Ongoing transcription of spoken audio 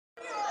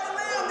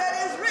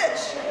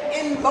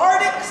being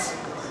bardics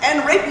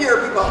and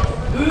rapier people.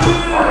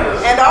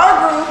 And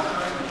our group,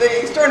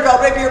 the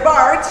Sternveldt Rapier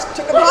Bards,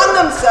 took upon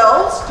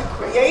themselves to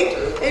create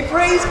a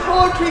praise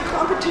poetry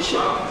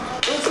competition.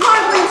 It was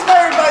largely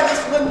inspired by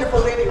this wonderful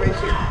lady right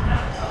here.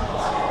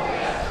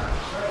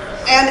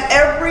 And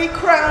every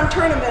crown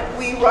tournament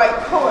we write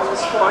poems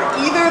for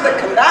either the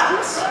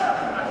combatants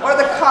or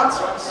the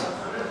consorts.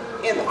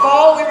 In the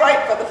fall we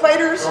write for the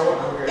fighters,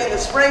 in the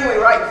spring we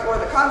write for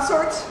the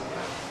consorts,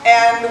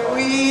 and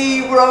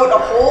we wrote a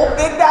whole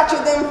big batch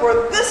of them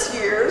for this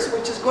year's,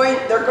 which is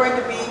they're going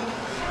to be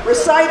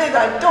recited,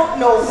 I don't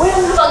know when.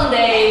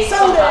 Sunday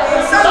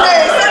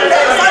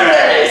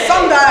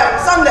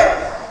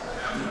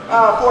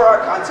for our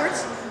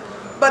concerts.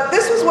 But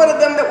this was one of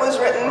them that was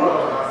written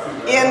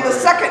in the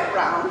second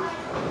round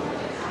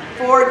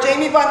for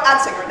Jamie von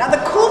Anzinger. Now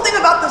the cool thing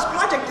about this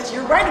project is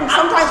you're writing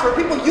sometimes for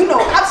people you know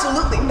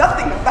absolutely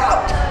nothing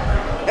about.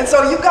 And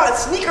so you've got to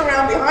sneak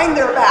around behind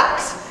their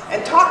backs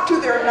and talk to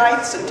their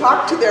knights and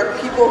talk to their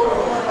people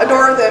who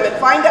adore them and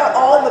find out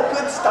all the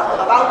good stuff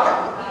about them.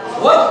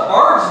 What?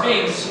 Bards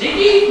being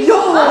sneaky?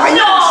 No, I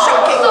know,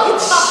 No,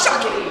 it's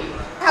shocking.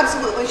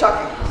 Absolutely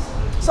shocking.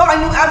 So I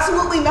knew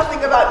absolutely nothing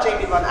about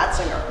Jamie von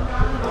Anzinger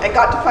and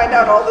got to find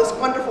out all this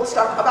wonderful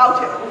stuff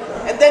about him.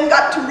 And then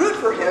got to root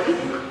for him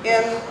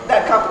in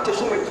that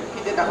competition, which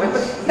he did not win,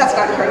 but that's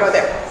neither here nor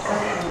there.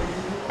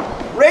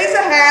 Raise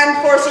a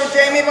hand for Sir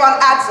Jamie von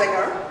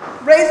Anzinger.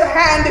 Raise a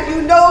hand if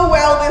you know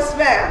well this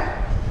man.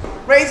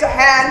 Raise a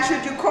hand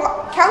should you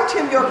count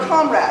him your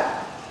comrade.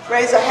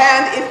 Raise a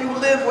hand if you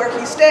live where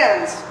he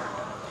stands.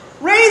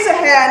 Raise a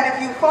hand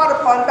if you fought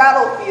upon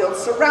battlefields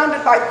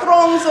surrounded by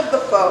throngs of the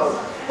foe,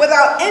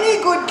 without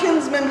any good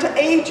kinsman to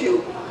aid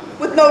you,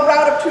 with no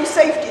route of true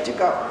safety to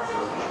go.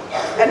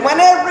 And when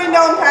every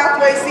known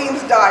pathway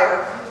seems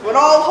dire, when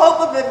all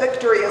hope of a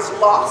victory is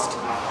lost,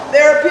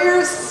 there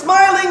appears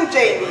smiling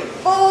Jamie,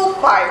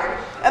 full-fired,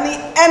 and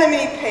the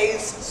enemy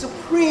pays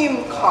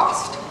supreme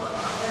cost.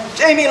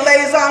 Jamie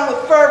lays on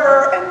with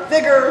fervor and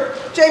vigor.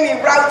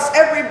 Jamie routs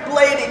every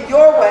blade in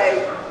your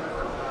way.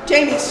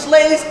 Jamie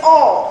slays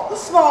all, the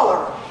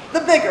smaller,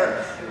 the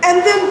bigger, and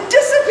then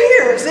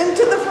disappears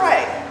into the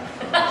fray.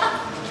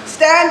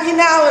 Stand ye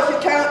now if you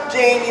count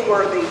Jamie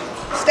worthy.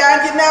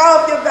 Stand ye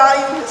now if you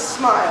value his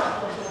smile.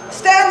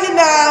 Stand ye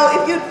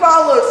now if you'd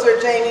follow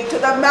Sir Jamie to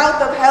the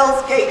mouth of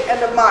Hell's Gate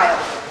and a mile.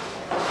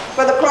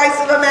 For the price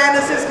of a man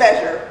is his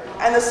measure,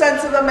 and the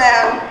sense of a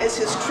man is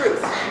his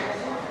truth.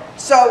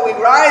 So we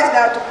rise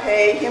now to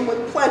pay him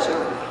with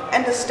pleasure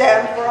and to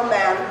stand for a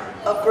man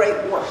of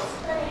great worth.